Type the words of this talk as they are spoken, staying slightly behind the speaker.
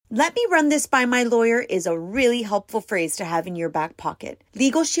Let me run this by my lawyer is a really helpful phrase to have in your back pocket.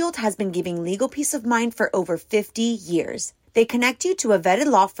 Legal Shield has been giving legal peace of mind for over 50 years. They connect you to a vetted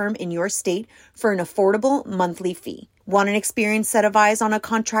law firm in your state for an affordable monthly fee. Want an experienced set of eyes on a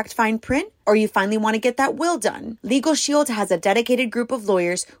contract fine print? Or you finally want to get that will done? Legal Shield has a dedicated group of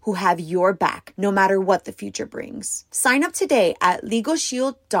lawyers who have your back, no matter what the future brings. Sign up today at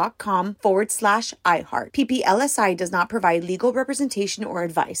LegalShield.com/iHeart. PPLSI does not provide legal representation or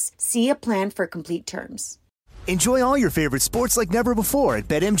advice. See a plan for complete terms. Enjoy all your favorite sports like never before at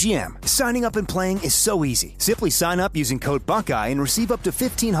BetMGM. Signing up and playing is so easy. Simply sign up using code Buckeye and receive up to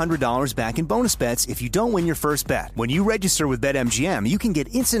 $1,500 back in bonus bets if you don't win your first bet. When you register with BetMGM, you can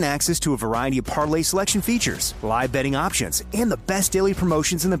get instant access to a variety of parlay selection features, live betting options, and the best daily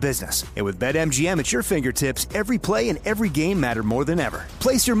promotions in the business. And with BetMGM at your fingertips, every play and every game matter more than ever.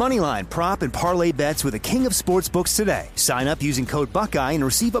 Place your moneyline, prop, and parlay bets with the king of sportsbooks today. Sign up using code Buckeye and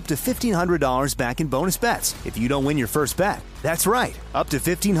receive up to $1,500 back in bonus bets if you don't win your first bet. That's right, up to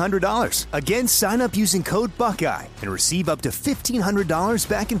 $1,500. Again, sign up using code Buckeye and receive up to $1,500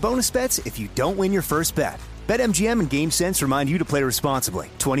 back in bonus bets if you don't win your first bet. BetMGM and GameSense remind you to play responsibly.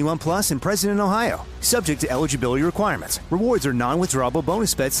 21 plus and present in Ohio. Subject to eligibility requirements. Rewards are non-withdrawable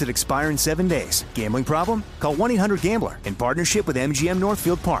bonus bets that expire in 7 days. Gambling problem? Call 1-800-GAMBLER in partnership with MGM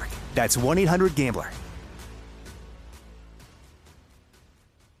Northfield Park. That's 1-800-GAMBLER.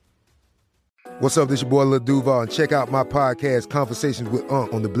 What's up, this your boy Lil Duval, and check out my podcast, Conversations with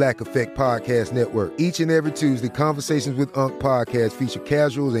Unc, on the Black Effect Podcast Network. Each and every Tuesday, Conversations with Unc podcast feature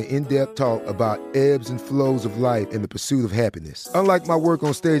casual and in-depth talk about ebbs and flows of life and the pursuit of happiness. Unlike my work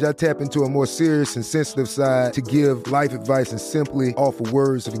on stage, I tap into a more serious and sensitive side to give life advice and simply offer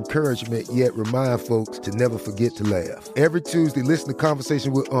words of encouragement, yet remind folks to never forget to laugh. Every Tuesday, listen to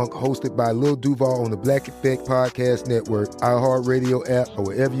Conversation with Unc, hosted by Lil Duval on the Black Effect Podcast Network, iHeartRadio app, or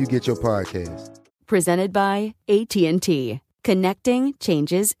wherever you get your podcasts. Presented by AT&T. Connecting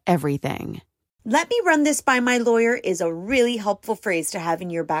changes everything. Let me run this by my lawyer is a really helpful phrase to have in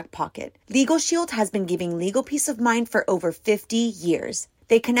your back pocket. Legal Shield has been giving legal peace of mind for over 50 years.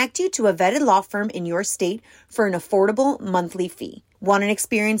 They connect you to a vetted law firm in your state for an affordable monthly fee. Want an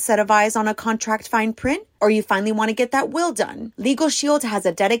experienced set of eyes on a contract fine print? Or you finally want to get that will done? Legal Shield has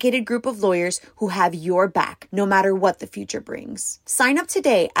a dedicated group of lawyers who have your back, no matter what the future brings. Sign up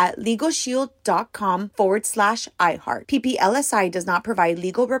today at LegalShield.com/iHeart. PPLSI does not provide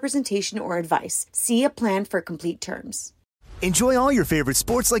legal representation or advice. See a plan for complete terms. Enjoy all your favorite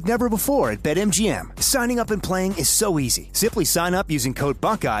sports like never before at BetMGM. Signing up and playing is so easy. Simply sign up using code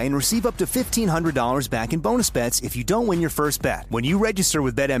Buckeye and receive up to $1,500 back in bonus bets if you don't win your first bet. When you register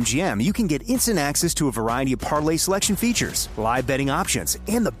with BetMGM, you can get instant access to a variety of parlay selection features, live betting options,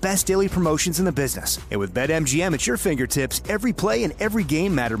 and the best daily promotions in the business. And with BetMGM at your fingertips, every play and every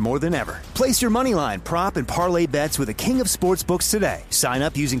game matter more than ever. Place your moneyline, prop, and parlay bets with the king of sportsbooks today. Sign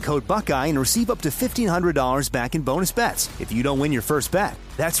up using code Buckeye and receive up to $1,500 back in bonus bets if you don't win your first bet.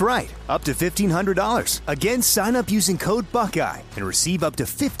 That's right, up to $1,500. Again, sign up using code Buckeye and receive up to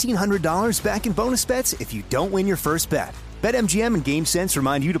 $1,500 back in bonus bets if you don't win your first bet. BetMGM and GameSense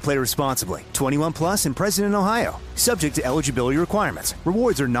remind you to play responsibly. 21 plus and present in Ohio. Subject to eligibility requirements.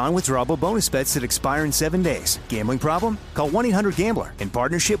 Rewards are non-withdrawable bonus bets that expire in 7 days. Gambling problem? Call 1-800-GAMBLER in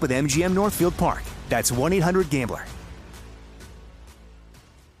partnership with MGM Northfield Park. That's 1-800-GAMBLER.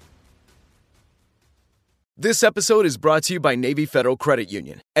 This episode is brought to you by Navy Federal Credit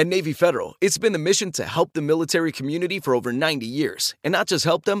Union. At Navy Federal, it's been the mission to help the military community for over 90 years. And not just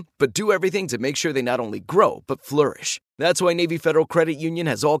help them, but do everything to make sure they not only grow, but flourish. That's why Navy Federal Credit Union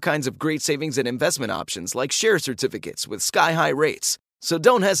has all kinds of great savings and investment options like share certificates with sky-high rates. So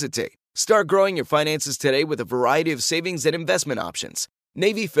don't hesitate. Start growing your finances today with a variety of savings and investment options.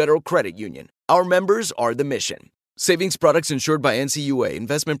 Navy Federal Credit Union. Our members are the mission. Savings products insured by NCUA.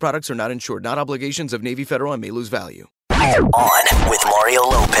 Investment products are not insured, not obligations of Navy Federal and may lose value. On with Mario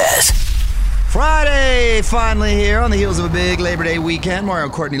Lopez. Friday, finally here on the heels of a big Labor Day weekend. Mario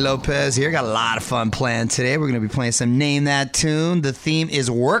Courtney Lopez here. Got a lot of fun planned today. We're going to be playing some Name That Tune. The theme is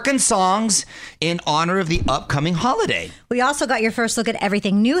working songs in honor of the upcoming holiday. We also got your first look at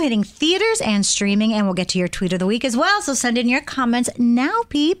everything new hitting theaters and streaming, and we'll get to your tweet of the week as well. So send in your comments now,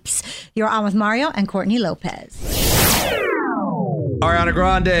 peeps. You're on with Mario and Courtney Lopez. Ariana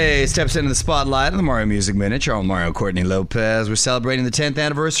Grande steps into the spotlight on the Mario Music Minute. You're on Mario Courtney Lopez. We're celebrating the 10th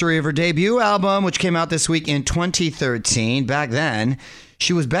anniversary of her debut album, which came out this week in 2013. Back then,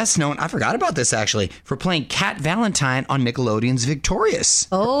 She was best known, I forgot about this actually, for playing Cat Valentine on Nickelodeon's Victorious.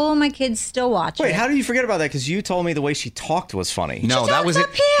 Oh, my kids still watch it. Wait, how do you forget about that? Because you told me the way she talked was funny. No, that was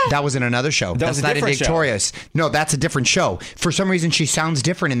That was in another show. That's not in Victorious. No, that's a different show. For some reason, she sounds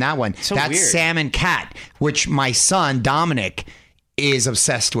different in that one. So that's weird. Sam and Cat, which my son Dominic is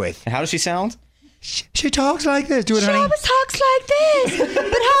obsessed with. And how does she sound? She talks like this. Do it, She honey. always talks like this. But how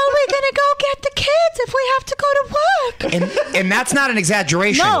are we going to go get the kids if we have to go to work? And that's not an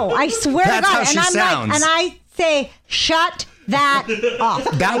exaggeration. No, I swear That's to God. how she and I'm sounds. like, and I say, shut that off.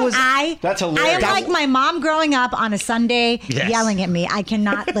 That's hilarious. I am like my mom growing up on a Sunday Yes. yelling at me. I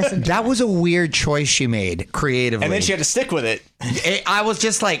cannot listen to That was a weird choice she made creatively. And then she had to stick with it. I was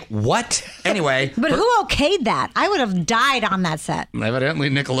just like, what? Anyway. But who okayed that? I would have died on that set. Evidently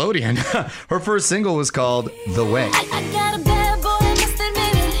Nickelodeon. Her first single was called The Way. I got a bad boy, I must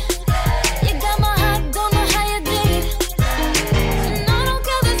admit it. You got my heart, don't know how you did it. And I don't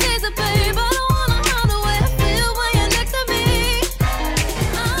care if it's a babe, I don't wanna hide the way I feel when you're next to me.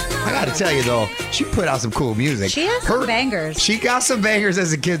 I gotta tell you though, she put out some cool music. She has some bangers. She got some bangers,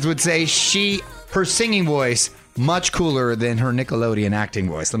 as the kids would say. Her singing voice, much cooler than her Nickelodeon acting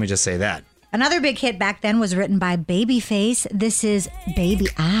voice. Let me just say that. Another big hit back then was written by Babyface. This is Baby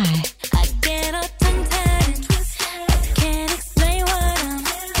I. I get all tongue-tied and twist. I can't explain what I'm and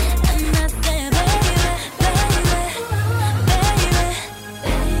I say,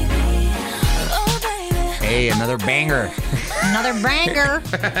 baby, oh baby. Hey, another banger, Another banger.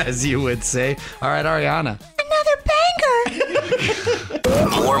 as you would say. All right, Ariana. Another banger.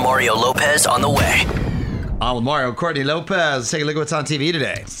 More Mario Lopez on the way. I'm with Mario, Courtney Lopez. Let's take a look at what's on TV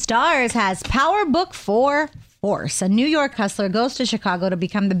today. Stars has Power Book 4 Force. A New York hustler goes to Chicago to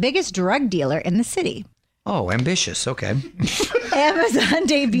become the biggest drug dealer in the city. Oh, ambitious. Okay. Amazon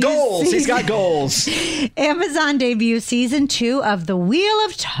debuts. Goals. He's got goals. Amazon debuts season 2 of The Wheel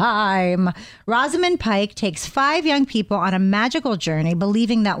of Time. Rosamund Pike takes 5 young people on a magical journey,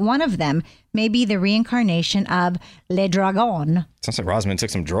 believing that one of them may be the reincarnation of Le Dragon. Sounds like Rosamund took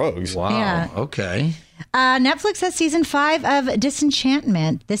some drugs. Wow. Yeah. Okay. Netflix has season 5 of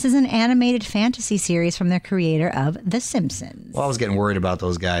Disenchantment. This is an animated fantasy series from the creator of The Simpsons. Well, I was getting worried about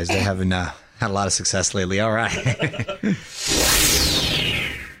those guys. They haven't had a lot of success lately. All right.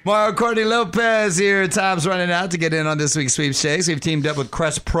 Mario, Courtney Lopez here. Time's running out to get in on this week's sweepstakes. We've teamed up with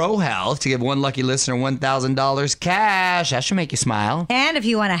Crest Pro Health to give one lucky listener $1,000 cash. That should make you smile. And if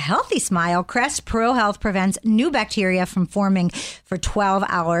you want a healthy smile, Crest Pro Health prevents new bacteria from forming for 12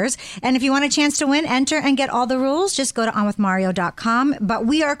 hours. And if you want a chance to win, enter and get all the rules. Just go to onwithmario.com. But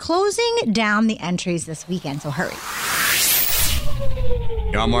we are closing down the entries this weekend, so hurry.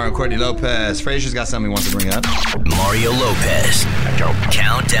 I'm Mario, Courtney Lopez. Fraser's got something he wants to bring up. Mario Lopez.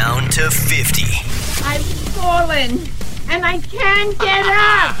 Countdown to 50. I've fallen and I can't get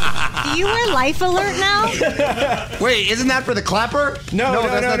up. Do you wear Life Alert now? Wait, isn't that for the clapper? No,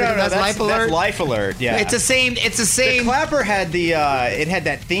 That's Life Alert. That's Life Alert. Yeah, It's the same. The clapper had it had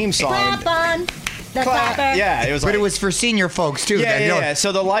that theme song. Clap on the clapper. Yeah, it was. But it was for senior folks too. Yeah.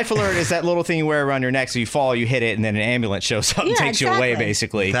 So the Life Alert is that little thing you wear around your neck. So you fall, you hit it, and then an ambulance shows up and takes you away,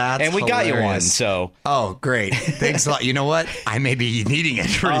 basically. That's we got you one. hilarious. So. Oh, great! Thanks a lot. You know what? I may be needing it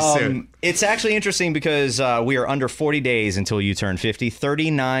pretty soon. It's actually interesting because we are under 40 days until you turn 50.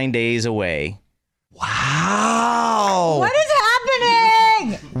 39 days away. Wow! What is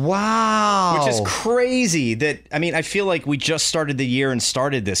happening? Wow! Which is crazy. I feel like we just started the year and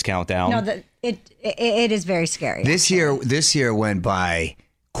started this countdown. No, it is very scary. This year went by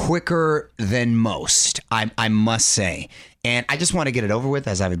quicker than most, I must say. And I just want to get it over with,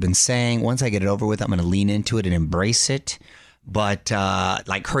 as I've been saying. Once I get it over with, I'm going to lean into it and embrace it. But,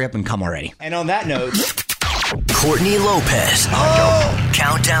 hurry up and come already. And on that note, Courtney Lopez.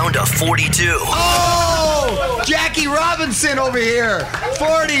 Countdown to 42. Oh! Jackie Robinson over here.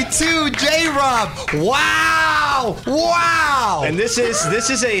 42, J-Rob. Wow! Wow! and this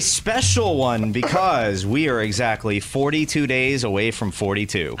is a special one because we are exactly 42 days away from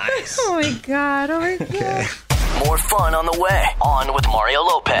 42. Nice. Oh my God. More fun on the way. On with Mario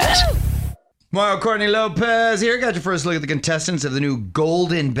Lopez. Mario, Courtney Lopez here. Got your first look at the contestants of the new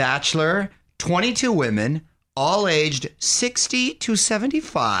Golden Bachelor. 22 women, all aged 60 to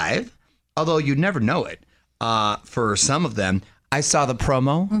 75. Although you'd never know it. For some of them, I saw the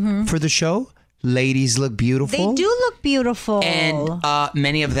promo for the show. Ladies look beautiful. They do look beautiful. And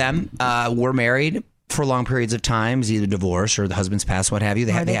many of them were married for long periods of times, either divorced or the husbands passed, what have you.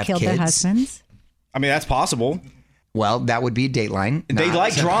 They have killed kids. their husbands. I mean, that's possible. Well, that would be Dateline. They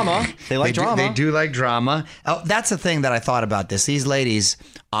like drama. They like drama. They do like drama. Oh, that's the thing that I thought about this. These ladies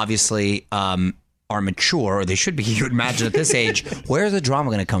obviously are mature, or they should be, you would imagine at this age, where's the drama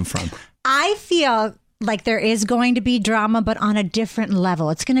going to come from? I feel like there is going to be drama, but on a different level.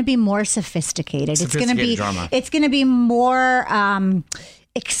 It's going to be more sophisticated. It's going to be drama. It's going to be more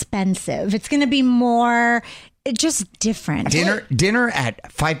expensive. It's going to be more just different. Dinner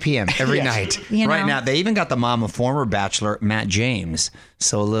at 5 p.m. every night. Right now, they even got the mom of former Bachelor Matt James.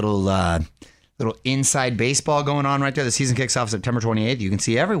 So a little inside baseball going on right there. The season kicks off September 28th. You can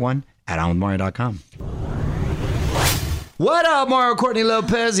see everyone at onwithmario.com. What up, Mario Courtney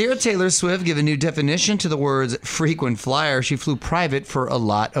Lopez here. Taylor Swift gave a new definition to the words frequent flyer. She flew private for a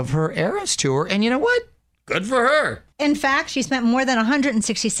lot of her Eras tour. And you know what? Good for her. In fact, she spent more than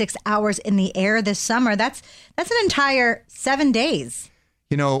 166 hours in the air this summer. That's an entire 7 days.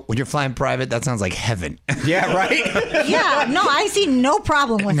 You know, when you're flying private, that sounds like heaven. Yeah, right? Yeah, no, I see no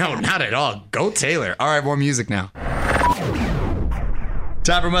problem with that. No, not at all. Go Taylor. All right, more music now.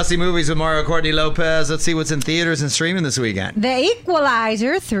 Time for Must-See Movies with Mario Courtney Lopez. Let's see what's in theaters and streaming this weekend. The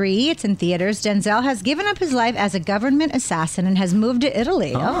Equalizer 3, it's in theaters. Denzel has given up his life as a government assassin and has moved to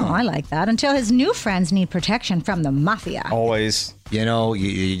Italy. Oh, I like that. Until his new friends need protection from the mafia. Always. You know,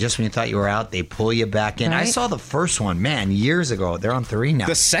 you just when you thought you were out, they pull you back in. Right? I saw the first one, man, years ago. They're on 3 now.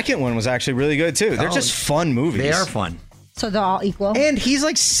 The second one was actually really good, too. They're just fun movies. They are fun. So they're all equal? And he's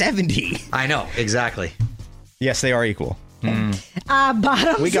like 70. I know, exactly. Yes, they are equal.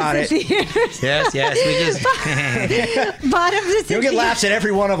 Bottoms. We got it. Yes, we just. Bottoms. You'll get laughs at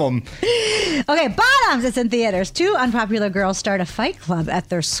every one of them. Okay, Bottoms. It's in theaters. 2 unpopular girls start a fight club at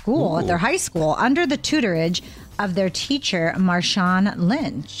their school, at their high school, under the tutorage of their teacher, Marshawn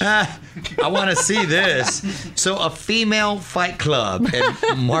Lynch. I want to see this. So a female fight club and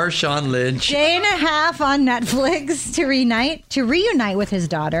Marshawn Lynch. Day and a half on Netflix to reunite with his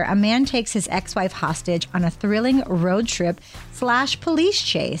daughter. A man takes his ex-wife hostage on a thrilling road trip / police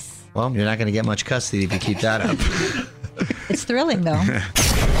chase. Well, you're not going to get much custody if you keep that up. It's thrilling, though.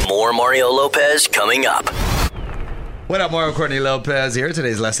 More Mario Lopez coming up. What up, Mario Courtney Lopez here.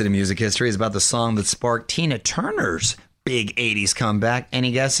 Today's lesson in music history is about the song that sparked Tina Turner's big 80s comeback.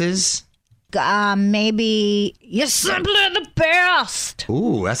 Any guesses? Maybe You're Simply the Best.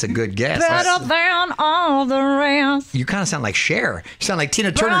 Ooh, that's a good guess. Better than all the rest. You kind of sound like Cher. You sound like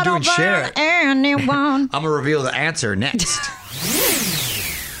Tina Turner doing Cher. Anyone. I'm going to reveal the answer next.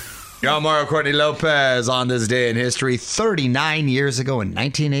 Yo, Mario Courtney Lopez on this day in history 39 years ago in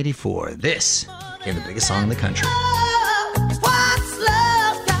 1984. This became the biggest song in the country. What's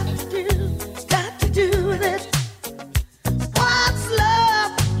love got to do with it? What's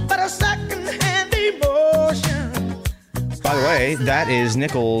love but a second-hand emotion? By the way, that is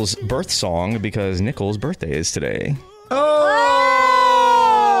Nichols' birth song because Nichols' birthday is today. Oh,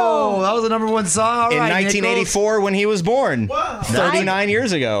 that was the #1 song. All in right, 1984 Nichols. when he was born. Wow. 39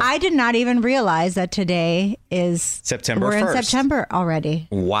 years ago. I did not even realize that today is September 1st. We're in September already.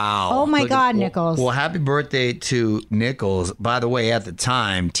 Wow. Oh my God, Nichols. Well, happy birthday to Nichols. By the way, at the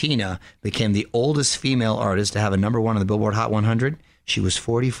time, Tina became the oldest female artist to have a #1 on the Billboard Hot 100. She was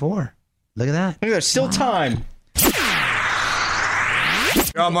 44. Look at that. There's still time.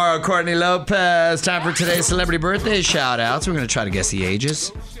 Yo, Mario Courtney Lopez. Time for today's celebrity birthday shout-outs. We're going to try to guess the ages.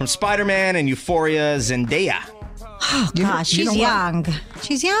 From Spider-Man and Euphoria, Zendaya. Oh, gosh, she's young.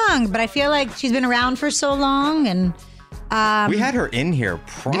 She's young, but I feel like she's been around for so long. And we had her in here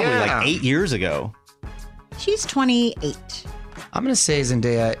probably like 8 years ago. She's 28. I'm going to say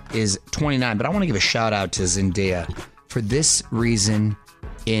Zendaya is 29, but I want to give a shout-out to Zendaya for this reason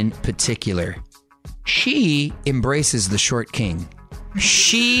in particular. She embraces the short king.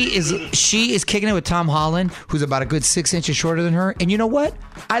 She is kicking it with Tom Holland, who's about a good 6 inches shorter than her. And you know what?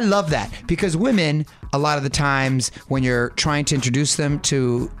 I love that because women, a lot of the times when you're trying to introduce them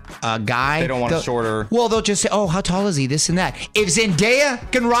to a guy, they don't want a shorter. Well, they'll just say, "Oh, how tall is he?" This and that. If Zendaya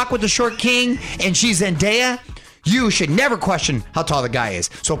can rock with the short king and she's Zendaya, you should never question how tall the guy is.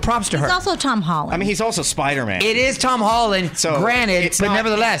 So props to her. He's also Tom Holland. I mean, he's also Spider-Man. It is Tom Holland, so granted, but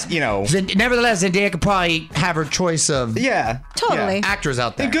nevertheless, nevertheless, Zendaya could probably have her choice of totally actors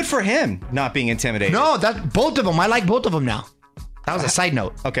out there. And good for him not being intimidated. No, both of them. I like both of them now. That was a side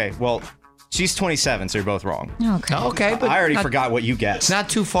note. Okay, well, she's 27, so you're both wrong. Okay, but I already forgot what you guessed. It's not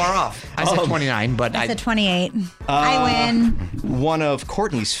too far off. I said 29, but I said 28. I win. One of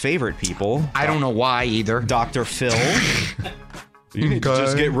Courtney's favorite people. I don't know why either. Dr. Phil. You need to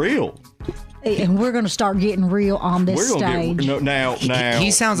just get real. And we're going to start getting real on this stage.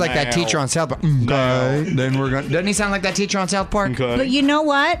 He sounds like that teacher on South Park. Then we're going. Doesn't he sound like that teacher on South Park? But you know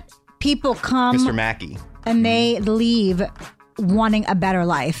what? People come, Mr. Mackey, and they leave wanting a better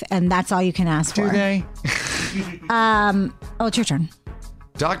life, and that's all you can ask for. Do they? Oh, it's your turn.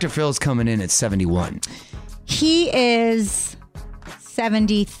 Dr. Phil's coming in at 71. He is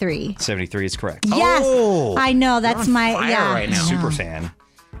 73. 73 is correct. Yes, I know. That's my right now. Super fan.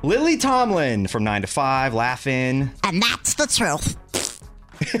 Lily Tomlin from 9 to 5, laughing. And that's the truth.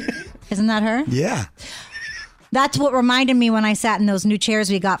 Isn't that her? Yeah. That's what reminded me when I sat in those new chairs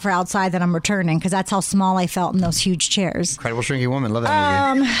we got for outside that I'm returning, because that's how small I felt in those huge chairs. Incredible Shrinking Woman. Love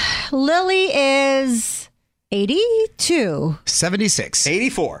that movie. Lily is 82. 76.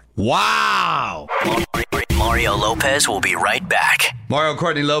 84. Wow. Mario Lopez will be right back. Mario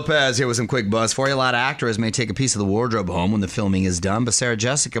Courtney Lopez here with some quick buzz for you. A lot of actors may take a piece of the wardrobe home when the filming is done, but Sarah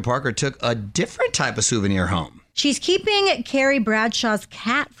Jessica Parker took a different type of souvenir home. She's keeping Carrie Bradshaw's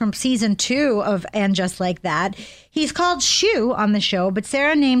cat from season 2 of And Just Like That. He's called Shoe on the show, but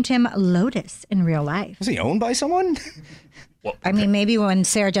Sarah named him Lotus in real life. Was he owned by someone? I mean, maybe when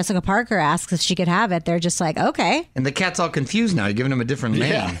Sarah Jessica Parker asks if she could have it, they're just like, okay. And the cat's all confused now. You're giving him a different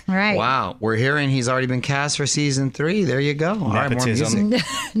name. Yeah. Right. Wow. We're hearing he's already been cast for season 3. There you go. All right, more Nepotism. music.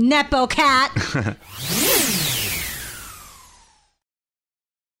 Nepo cat.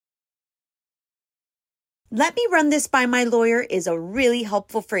 Let me run this by my lawyer is a really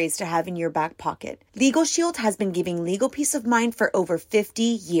helpful phrase to have in your back pocket. Legal Shield has been giving legal peace of mind for over 50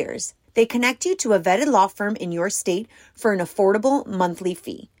 years. They connect you to a vetted law firm in your state for an affordable monthly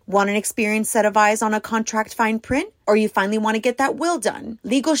fee. Want an experienced set of eyes on a contract fine print? Or you finally want to get that will done?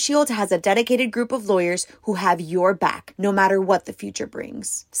 Legal Shield has a dedicated group of lawyers who have your back, no matter what the future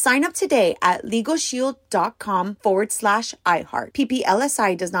brings. Sign up today at LegalShield.com/iHeart.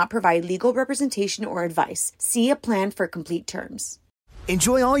 PPLSI does not provide legal representation or advice. See a plan for complete terms.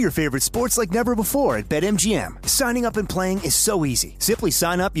 Enjoy all your favorite sports like never before at BetMGM. Signing up and playing is so easy. Simply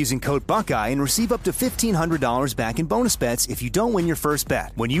sign up using code Buckeye and receive up to $1,500 back in bonus bets if you don't win your first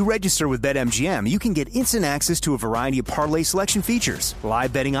bet. When you register with BetMGM, you can get instant access to a variety of parlay selection features,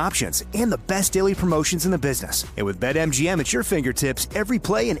 live betting options, and the best daily promotions in the business. And with BetMGM at your fingertips, every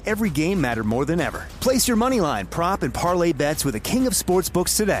play and every game matter more than ever. Place your moneyline, prop, and parlay bets with the king of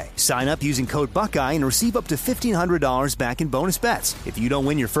sportsbooks today. Sign up using code Buckeye and receive up to $1,500 back in bonus bets if you don't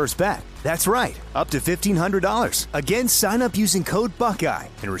win your first bet. That's right, up to $1,500. Again, sign up using code Buckeye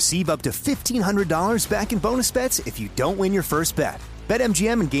and receive up to $1,500 back in bonus bets if you don't win your first bet.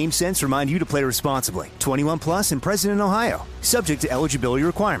 BetMGM and GameSense remind you to play responsibly. 21 plus and present in Ohio. Subject to eligibility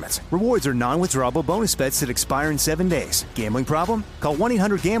requirements. Rewards are non-withdrawable bonus bets that expire in 7 days. Gambling problem? Call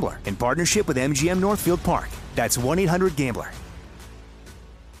 1-800-GAMBLER in partnership with MGM Northfield Park. That's 1-800-GAMBLER.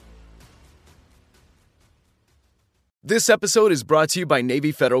 This episode is brought to you by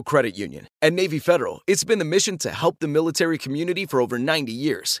Navy Federal Credit Union. At Navy Federal, it's been the mission to help the military community for over 90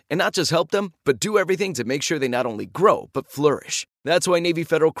 years. And not just help them, but do everything to make sure they not only grow, but flourish. That's why Navy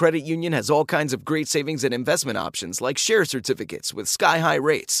Federal Credit Union has all kinds of great savings and investment options like share certificates with sky-high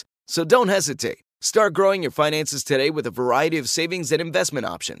rates. So don't hesitate. Start growing your finances today with a variety of savings and investment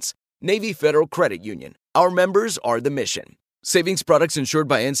options. Navy Federal Credit Union. Our members are the mission. Savings products insured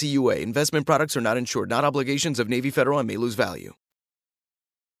by NCUA. Investment products are not insured, not obligations of Navy Federal and may lose value.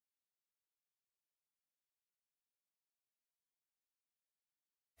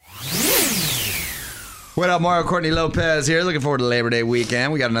 What up, Mario Courtney Lopez here. Looking forward to Labor Day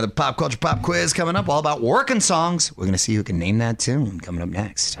weekend. We got another pop culture pop quiz coming up, all about working songs. We're going to see who can name that tune coming up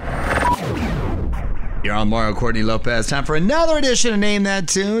next. You're on Mario Courtney Lopez. Time for another edition of Name That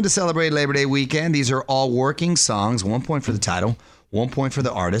Tune to celebrate Labor Day weekend. These are all working songs. 1 point for the title, 1 point for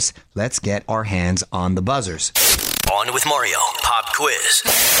the artist. Let's get our hands on the buzzers. On with Mario. Pop quiz.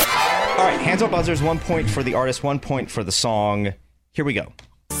 All right, hands on buzzers. 1 point for the artist, 1 point for the song. Here we go.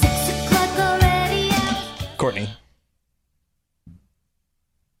 Courtney.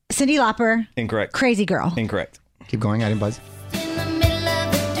 Cyndi Lauper. Incorrect. Crazy Girl. Incorrect. Keep going. I didn't buzz.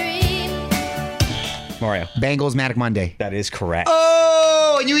 Mario. Bangles, Manic Monday. That is correct.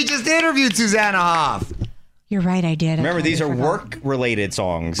 Oh, and you just interviewed Susanna Hoff. You're right, I did. Remember, these are work-related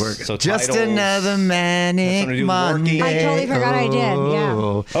songs. So Just titles, another Manic Monday. I totally forgot I did,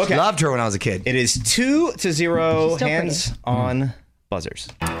 yeah. Okay. Loved her when I was a kid. It is 2-0. Hands on buzzers.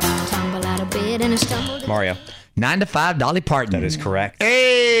 Mario. 9 to 5, Dolly Parton. That is correct.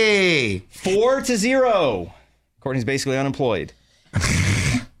 Hey! 4-0. Courtney's basically unemployed.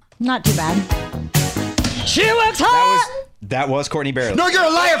 Not too bad. She works hard. That was Courtney barely. No, you're a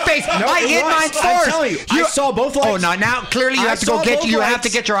liar face. No, I hit mine first. I'm telling you, I saw both lights. Oh, now clearly you have to go get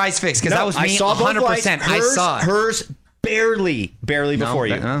your eyes fixed because that was me 100%. I saw it. Hers barely before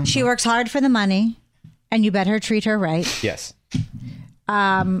you. She works hard for the money, and you better treat her right. Yes.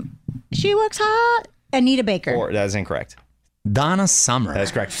 She works hard. Anita Baker. That is incorrect. Donna Summer.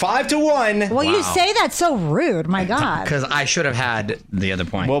 That's correct. 5-1. Well, you say that so rude. My God. Because I should have had the other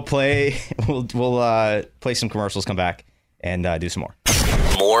point. We'll play some commercials, come back, and do some more.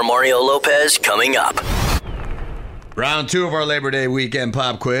 More Mario Lopez coming up. Round 2 of our Labor Day weekend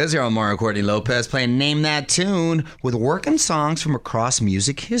pop quiz. Here on Mario Courtney Lopez playing Name That Tune with working songs from across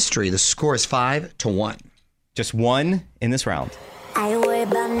music history. The score is 5-1. Just one in this round. I worry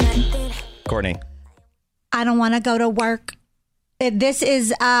about nothing. Courtney. I don't want to go to work. This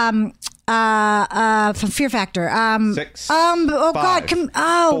is from Fear Factor. 6. Oh 5, God.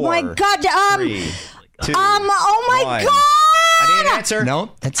 Oh 4, my God. 3, 2, Oh my 1. God. I need an answer.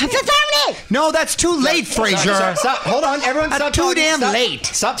 No, that's I'm it. No, that's too late, Fraser. Stop. Hold on. Everyone stop That's too talking. damn Stop. late.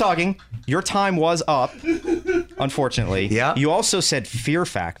 Stop talking. Your time was up, unfortunately. Yeah. You also said Fear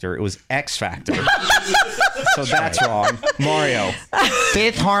Factor. It was X Factor. So that's wrong. Mario.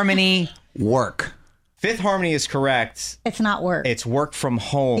 Fifth Harmony, Work. Fifth Harmony is correct. It's not work. It's Work From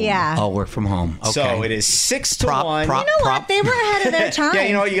Home. Yeah. Oh, Work From Home. Okay. So it is 6-1. Prop. You know what? They were ahead of their time. Yeah,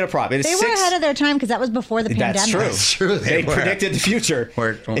 you know what? You get a prop. It is They 6. were ahead of their time because that was before the pandemic. That's true. That's true, they were. predicted the future.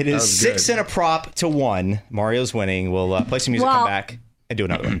 It is 6 and a prop to 1. Mario's winning. We'll play some music, come back, and do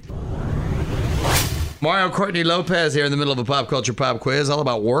another one. Mario Courtney Lopez here in the middle of a pop culture pop quiz, all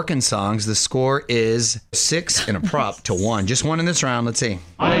about working songs. The score is 6 and a prop to 1. Just one in this round. Let's see.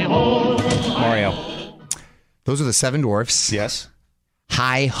 Mario. Those are the Seven Dwarfs. Yes.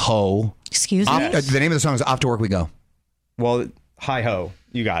 Hi Ho. Excuse me. The name of the song is Off to Work We Go. Well, hi ho.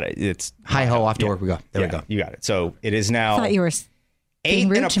 You got it. It's Hi Ho, Off to Work We Go. There we go. You got it. So it is now I thought you were 8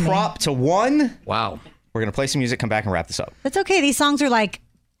 rude and a to me. prop to 1. Wow. We're going to play some music, come back, and wrap this up. That's okay. These songs are like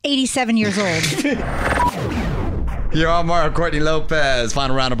 87 years old. You're on Mario Courtney Lopez.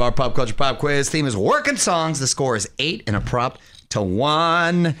 Final round of our pop culture pop quiz. Theme is working songs. The score is 8 and a prop to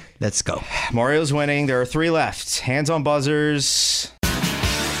 1. Let's go. Mario's winning. There are 3 left. Hands on buzzers.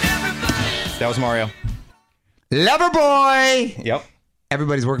 That was Mario. Loverboy. Yep.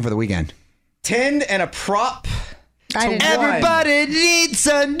 Everybody's working for the weekend. 10 and a prop to 1. Everybody needs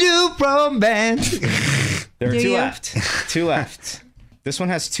a new romance. There are Do 2 you? left. 2 left. This one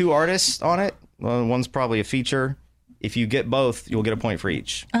has 2 artists on it. Well, one's probably a feature. If you get both, you'll get a point for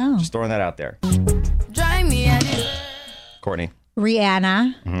each. Oh. Just throwing that out there. Drive me at it. Courtney.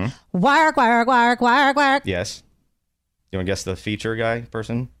 Rihanna. Mm-hmm. Work. Yes. You want to guess the feature guy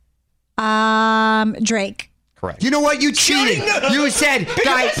person? Drake. Correct. You know what? You cheated. You said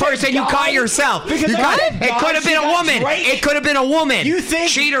guy person. You caught yourself. You got it. It could have been a woman. It could have been a woman. You think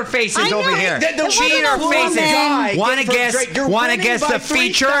cheater faces over here? The Cheater faces. Want to guess the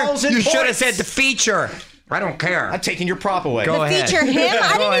feature? You should have said the feature. I don't care. I'm taking your prop away. Go ahead. Feature him?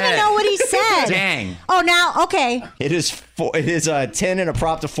 I didn't even know what he said. Dang. Oh, now, okay. It is 10 and a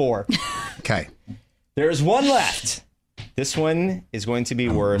prop to 4. Okay. There's 1 left. This one is going to be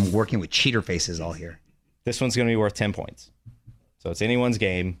worth. I'm working with cheater faces all here. This one's going to be worth 10 points. So it's anyone's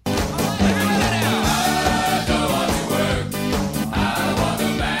game.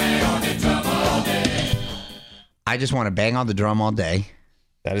 I just want to bang on the drum all day.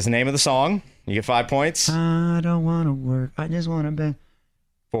 That is the name of the song. You get 5 points. I don't want to work. I just want to bang.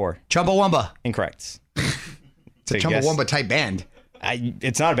 4. Chumbawamba. Incorrect. It's a Chumbawamba type band.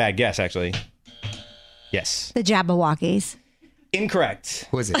 It's not a bad guess, actually. Yes. The Jabberwockies. Incorrect.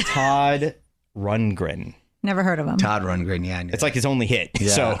 Who is it? Todd Rundgren. Never heard of him. Todd Rundgren, yeah. I knew It's like his only hit. that.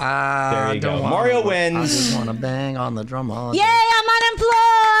 So there you go. Mario wins. I just want to bang on the drum all Yay, day. I'm unemployed.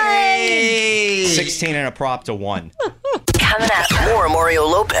 Hey! 16 and a prop to 1. Coming up. More Mario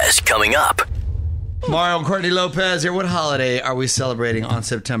Lopez coming up. Mario and Courtney Lopez here. What holiday are we celebrating on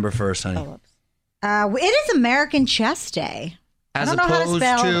September 1st, honey? It is American Chess Day. As I don't know how to opposed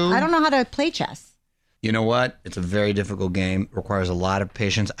spell. to- I don't know how to play chess. You know what? It's a very difficult game. Requires a lot of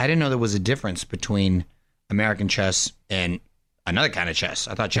patience. I didn't know there was a difference between American chess and another kind of chess.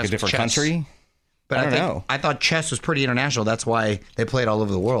 I thought chess Like a different was chess. country? But I don't know. I thought chess was pretty international. That's why they played all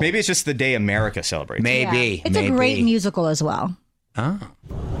over the world. Maybe it's just the day America celebrates. Maybe. It's a great musical as well. Oh.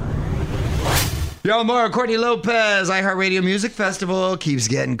 Yo, Mario Courtney Lopez, iHeartRadio Music Festival keeps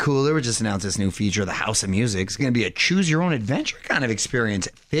getting cooler. We just announced this new feature, the House of Music. It's going to be a choose-your-own-adventure kind of experience.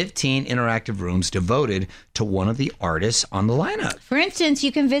 15 interactive rooms devoted to one of the artists on the lineup. For instance,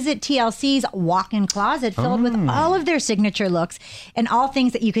 you can visit TLC's walk-in closet filled with all of their signature looks and all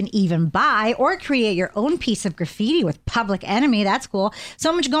things that you can even buy, or create your own piece of graffiti with Public Enemy. That's cool.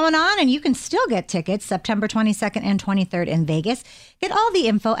 So much going on, and you can still get tickets September 22nd and 23rd in Vegas. Get all the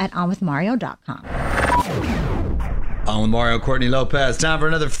info at onwithmario.com. On with Mario Courtney Lopez. Time for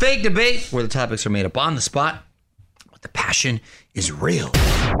another fake debate where the topics are made up on the spot, but the passion is real.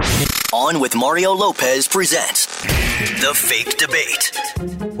 On with Mario Lopez presents The Fake Debate.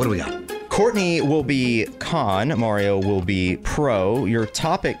 What do we got? Courtney will be con, Mario will be pro. Your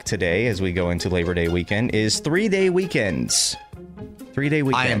topic today, as we go into Labor Day weekend, is 3-day weekends. 3-day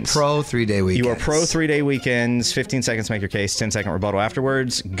weekends. I am pro 3-day weekends. You are pro 3-day weekends. 15 seconds to make your case, 10-second rebuttal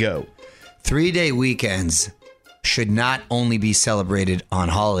afterwards. Go. 3-day weekends should not only be celebrated on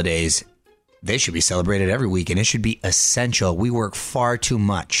holidays, they should be celebrated every weekend. It should be essential. We work far too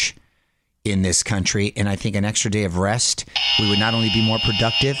much in this country, and I think an extra day of rest, we would not only be more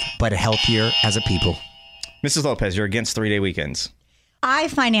productive, but healthier as a people. Mrs. Lopez, you're against 3-day weekends. I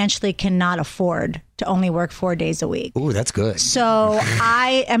financially cannot afford to only work 4 days a week. Ooh, that's good. So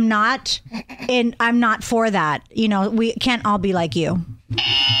I'm not for that. You know, we can't all be like you.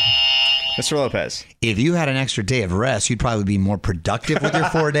 Mr. Lopez. If you had an extra day of rest, you'd probably be more productive with your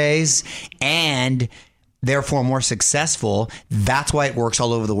 4 days and therefore more successful. That's why it works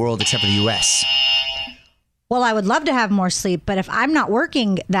all over the world except for the U.S. Well, I would love to have more sleep, but if I'm not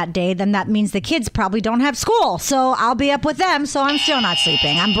working that day, then that means the kids probably don't have school. So I'll be up with them, so I'm still not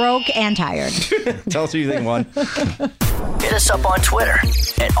sleeping. I'm broke and tired. Tell us what you think, Juan. Hit us up on Twitter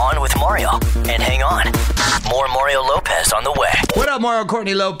at On With Mario. And hang on, more Mario Lopez on the way. What up, Mario?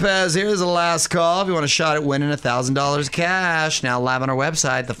 Courtney Lopez. Here's the last call. If you want a shot at winning $1,000 cash, now live on our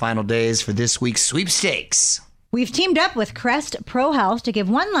website, the final days for this week's sweepstakes. We've teamed up with Crest Pro Health to give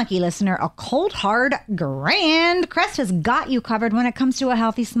one lucky listener a cold hard grand. Crest has got you covered when it comes to a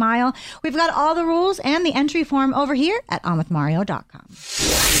healthy smile. We've got all the rules and the entry form over here at onwithmario.com.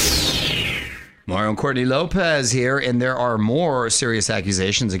 Mario and Courtney Lopez here, and there are more serious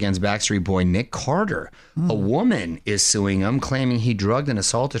accusations against Backstreet Boy Nick Carter. A woman is suing him, claiming he drugged and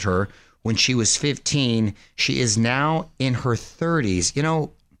assaulted her when she was 15. She is now in her 30s. You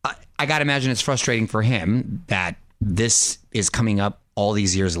know, I got to imagine it's frustrating for him that this is coming up all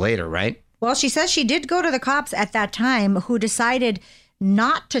these years later, right? Well, she says she did go to the cops at that time, who decided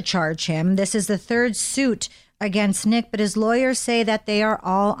not to charge him. This is the third suit against Nick, but his lawyers say that they are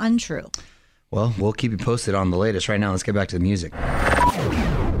all untrue. Well, we'll keep you posted on the latest. Right now, let's get back to the music.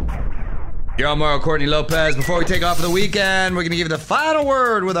 You're on Mario Courtney Lopez. Before we take off for the weekend, we're going to give you the final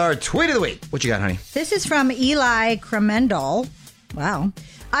word with our tweet of the week. What you got, honey? This is from Eli Cremendal. Wow.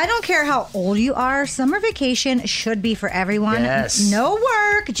 I don't care how old you are. Summer vacation should be for everyone. Yes. No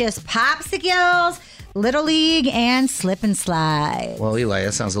work, just popsicles, Little League, and slip and slide. Well, Eli,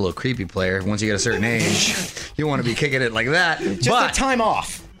 that sounds a little creepy, player. Once you get a certain age, you want to be kicking it like that. Just but a time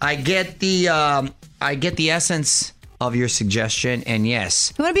off. I get the essence of your suggestion, and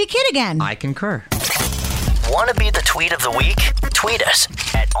yes, You want to be a kid again? I concur. Want to be the tweet of the week? Tweet us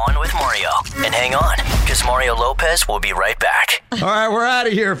at On With Mario. And hang on, because Mario Lopez will be right back. All right, we're out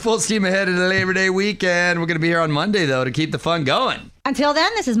of here. Full steam ahead into the Labor Day weekend. We're going to be here on Monday, though, to keep the fun going. Until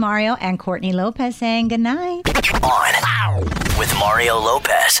then, this is Mario and Courtney Lopez saying goodnight. On with Mario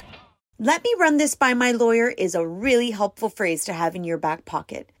Lopez. Let me run this by my lawyer is a really helpful phrase to have in your back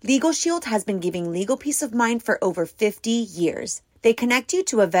pocket. Legal Shield has been giving legal peace of mind for over 50 years. They connect you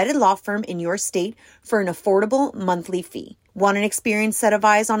to a vetted law firm in your state for an affordable monthly fee. Want an experienced set of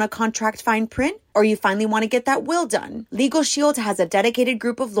eyes on a contract fine print? Or you finally want to get that will done? Legal Shield has a dedicated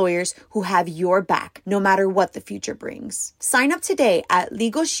group of lawyers who have your back, no matter what the future brings. Sign up today at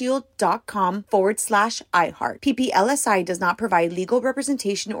LegalShield.com/iHeart. PPLSI does not provide legal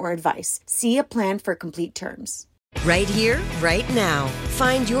representation or advice. See a plan for complete terms. Right here, right now.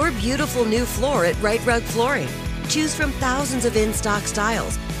 Find your beautiful new floor at Right Rug Flooring. Choose from thousands of in-stock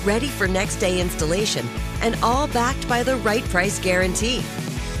styles, ready for next day installation, and all backed by the right price guarantee.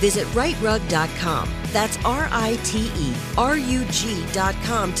 Visit rightrug.com. That's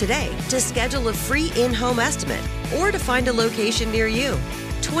RITERUG.com today to schedule a free in-home estimate or to find a location near you.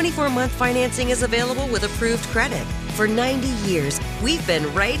 24-month financing is available with approved credit. For 90 years, we've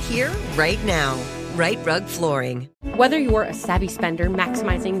been right here, right now. Right Rug Flooring. Whether you're a savvy spender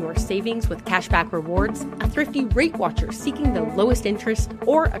maximizing your savings with cashback rewards, a thrifty rate watcher seeking the lowest interest,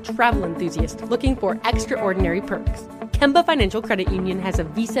 or a travel enthusiast looking for extraordinary perks, Kemba Financial Credit Union has a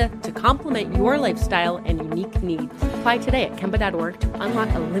visa to complement your lifestyle and unique needs. Apply today at Kemba.org to unlock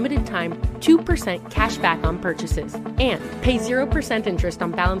a limited time 2% cash back on purchases and pay 0% interest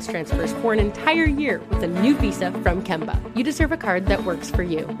on balance transfers for an entire year with a new visa from Kemba. You deserve a card that works for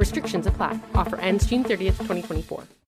you. Restrictions apply. Offer ends June 30th, 2024.